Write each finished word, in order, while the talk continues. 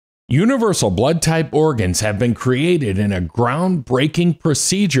Universal blood type organs have been created in a groundbreaking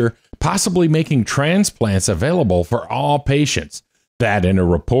procedure, possibly making transplants available for all patients. That in a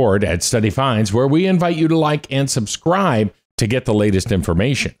report at Study Finds, where we invite you to like and subscribe to get the latest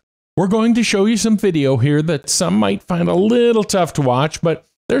information. We're going to show you some video here that some might find a little tough to watch, but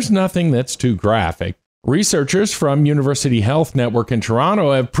there's nothing that's too graphic. Researchers from University Health Network in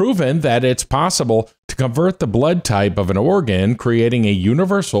Toronto have proven that it's possible to convert the blood type of an organ, creating a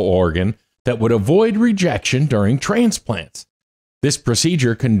universal organ that would avoid rejection during transplants. This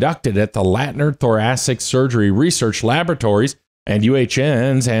procedure, conducted at the Latner Thoracic Surgery Research Laboratories and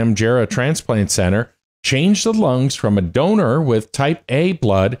UHN's Ajmera Transplant Center, changed the lungs from a donor with type A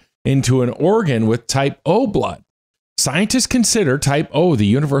blood into an organ with type O blood. Scientists consider type O the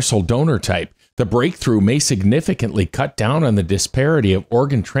universal donor type. The breakthrough may significantly cut down on the disparity of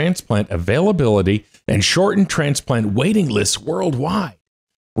organ transplant availability and shorten transplant waiting lists worldwide.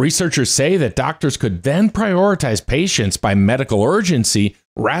 Researchers say that doctors could then prioritize patients by medical urgency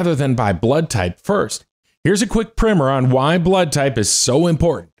rather than by blood type first. Here's a quick primer on why blood type is so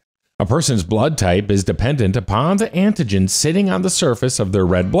important. A person's blood type is dependent upon the antigens sitting on the surface of their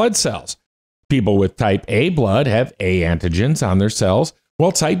red blood cells. People with type A blood have A antigens on their cells,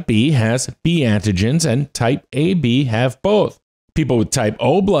 while type B has B antigens and type AB have both. People with type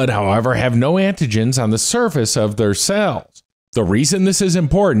O blood, however, have no antigens on the surface of their cells. The reason this is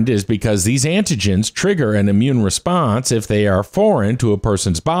important is because these antigens trigger an immune response if they are foreign to a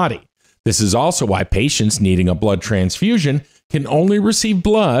person's body. This is also why patients needing a blood transfusion can only receive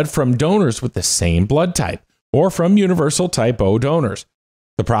blood from donors with the same blood type, or from universal type O donors.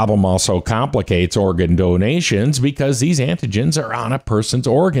 The problem also complicates organ donations because these antigens are on a person's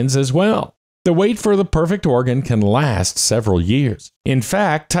organs as well. The wait for the perfect organ can last several years. In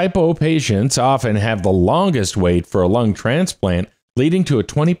fact, type O patients often have the longest wait for a lung transplant, leading to a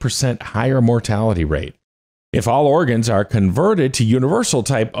 20% higher mortality rate. If all organs are converted to universal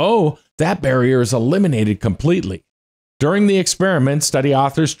type O, that barrier is eliminated completely. During the experiment, study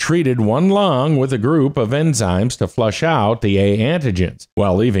authors treated one lung with a group of enzymes to flush out the A antigens,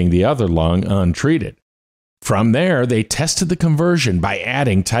 while leaving the other lung untreated. From there, they tested the conversion by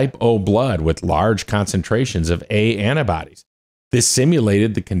adding type O blood with large concentrations of A antibodies. This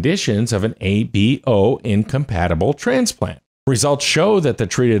simulated the conditions of an ABO incompatible transplant. Results show that the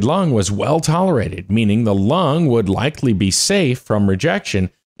treated lung was well tolerated, meaning the lung would likely be safe from rejection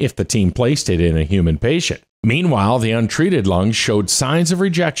if the team placed it in a human patient. Meanwhile, the untreated lungs showed signs of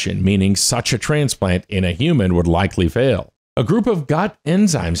rejection, meaning such a transplant in a human would likely fail. A group of gut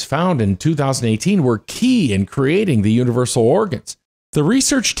enzymes found in 2018 were key in creating the universal organs. The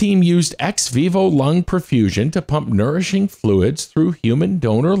research team used ex vivo lung perfusion to pump nourishing fluids through human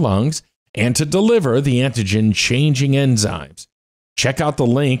donor lungs and to deliver the antigen-changing enzymes. Check out the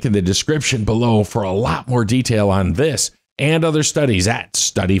link in the description below for a lot more detail on this and other studies at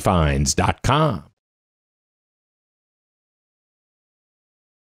studyfinds.com.